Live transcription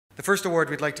The first award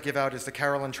we'd like to give out is the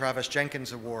Carol and Travis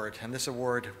Jenkins Award, and this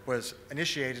award was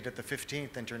initiated at the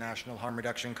 15th International Harm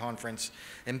Reduction Conference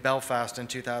in Belfast in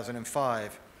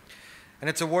 2005. And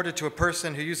it's awarded to a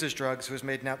person who uses drugs who has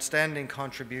made an outstanding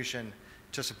contribution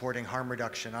to supporting harm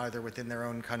reduction, either within their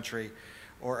own country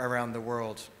or around the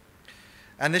world.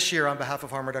 And this year, on behalf of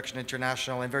Harm Reduction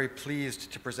International, I'm very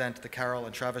pleased to present the Carol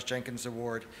and Travis Jenkins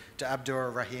Award to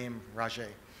Abdul, Rahim, Rejaey.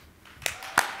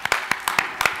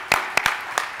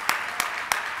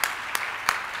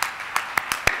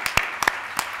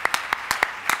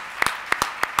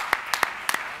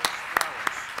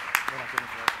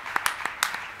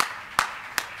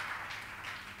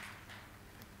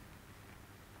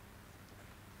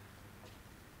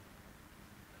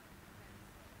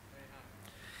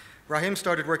 Rahim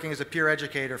started working as a peer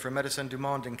educator for Médecins du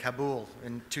Monde in Kabul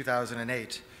in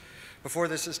 2008. Before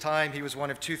this time, he was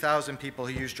one of 2,000 people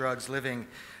who used drugs living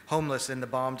homeless in the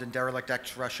bombed and derelict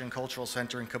ex-Russian cultural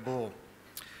center in Kabul.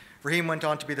 Rahim went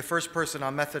on to be the first person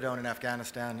on methadone in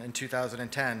Afghanistan in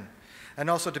 2010, and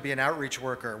also to be an outreach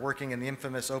worker working in the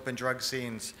infamous open drug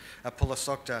scenes at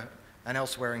Pulasokta and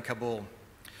elsewhere in Kabul.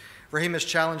 Rahim has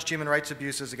challenged human rights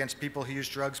abuses against people who use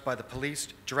drugs by the police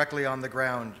directly on the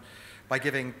ground, by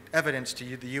giving evidence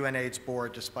to the UNAIDS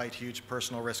board despite huge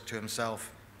personal risk to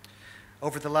himself.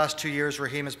 Over the last 2 years,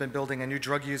 Rahim has been building a new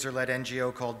drug user-led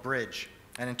NGO called Bridge,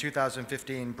 and in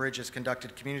 2015, Bridge has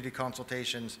conducted community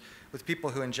consultations with people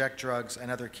who inject drugs and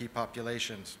other key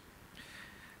populations.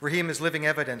 Rahim is living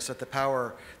evidence that the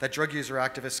power that drug user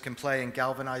activists can play in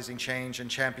galvanizing change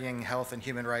and championing health and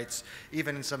human rights,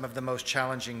 even in some of the most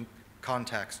challenging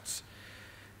contexts.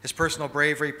 His personal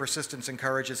bravery, persistence, and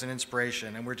courage is an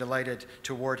inspiration, and we're delighted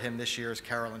to award him this year's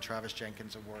Carol and Travis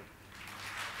Jenkins Award.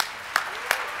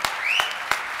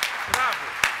 Bravo.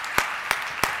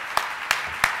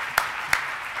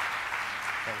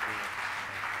 Thank you.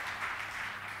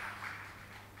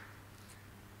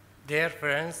 Dear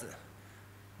friends,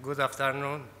 good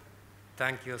afternoon.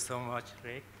 Thank you so much,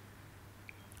 Rick.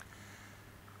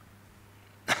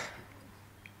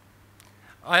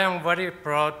 I am very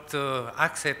proud to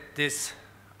accept this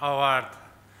award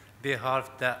behalf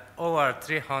of the over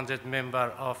 300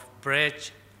 members of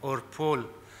Bridge or Pool,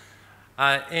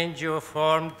 an NGO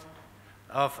formed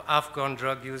of Afghan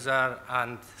drug users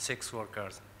and sex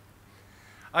workers.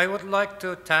 I would like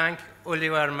to thank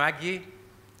Oliver Maggie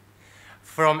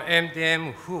from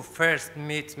MDM, who first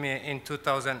met me in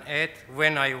 2008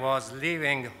 when I was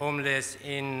living homeless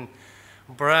in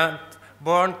burnt-out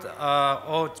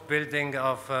building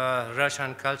of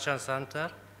Russian Cultural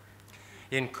Center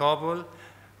in Kabul,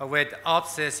 with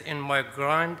abscess in my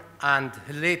groin and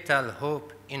little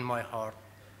hope in my heart.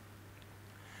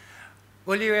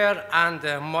 Oliver and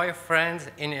my friends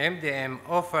in MDM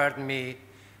offered me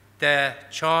the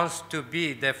chance to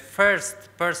be the first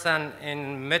person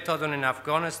in methadone in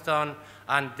Afghanistan,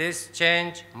 and this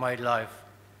changed my life.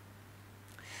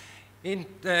 In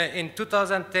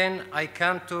 2010, I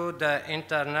came to the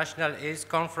International AIDS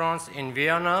Conference in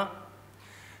Vienna,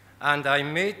 and I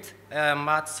met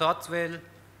Matt Sotwell,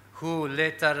 who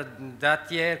later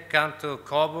that year came to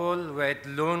Kabul with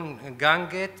Lun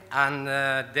Ganget, and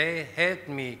they helped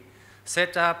me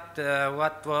set up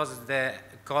what was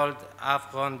called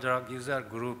Afghan Drug User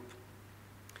Group.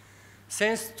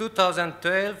 Since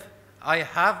 2012, I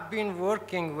have been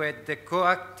working with the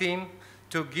COAC team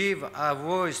to give a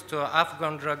voice to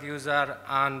Afghan drug users,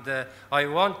 and I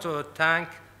want to thank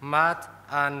Matt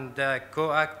and the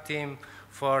COAC team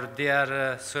for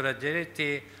their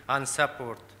solidarity and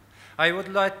support. I would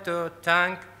like to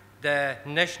thank the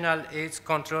National AIDS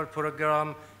Control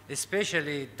Program,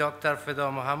 especially Dr.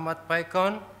 Fida Muhammad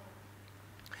Paikon,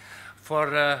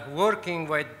 for working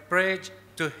with Bridge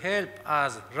to help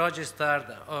us register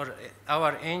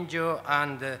our NGO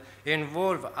and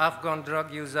involve Afghan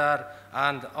drug users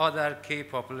and other key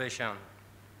population.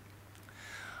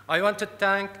 I want to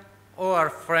thank our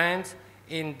friends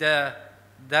in the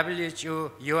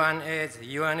WHO, UNAIDS,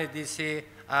 UNEDC,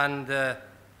 and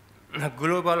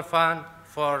Global Fund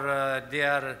for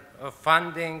their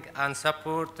funding and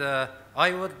support.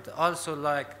 I would also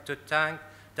like to thank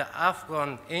the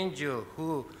Afghan NGO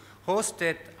who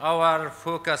hosted our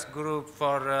focus group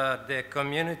for the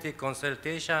community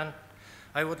consultation.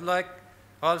 I would like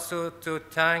also to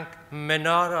thank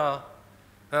Menara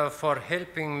for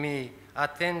helping me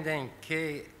attending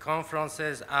key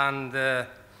conferences, and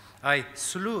I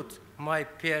salute my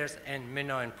peers and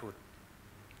MENA input.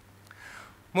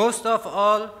 Most of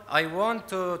all, I want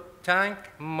to thank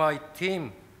my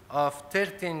team of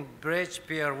 13 Bridge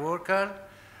peer workers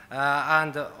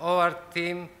and our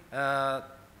team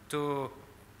to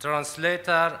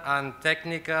translator and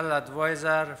technical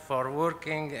advisor for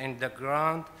working in the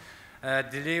ground,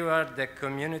 delivered the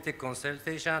community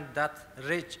consultation that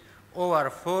reached over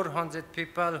 400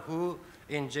 people who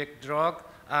inject drug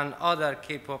and other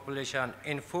key population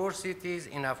in 4 cities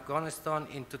in Afghanistan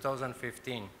in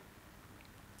 2015.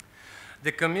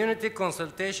 The community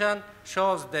consultation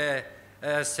shows the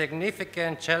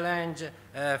significant challenge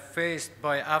faced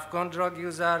by Afghan drug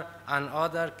users and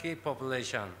other key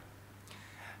population.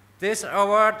 This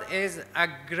award is a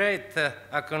great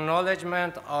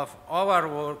acknowledgement of our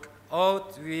work,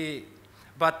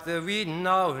 but we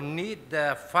now need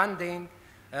the funding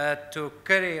to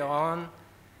carry on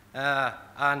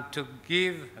and to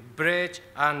give bridge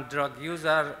and drug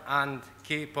user and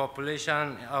key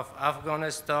population of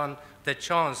Afghanistan the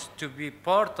chance to be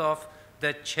part of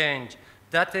the change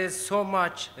that is so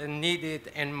much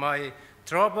needed in my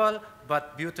troubled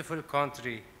but beautiful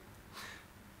country.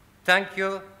 Thank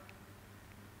you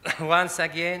once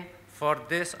again for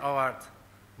this award.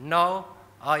 Now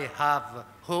I have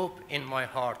hope in my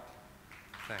heart.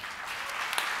 Thanks.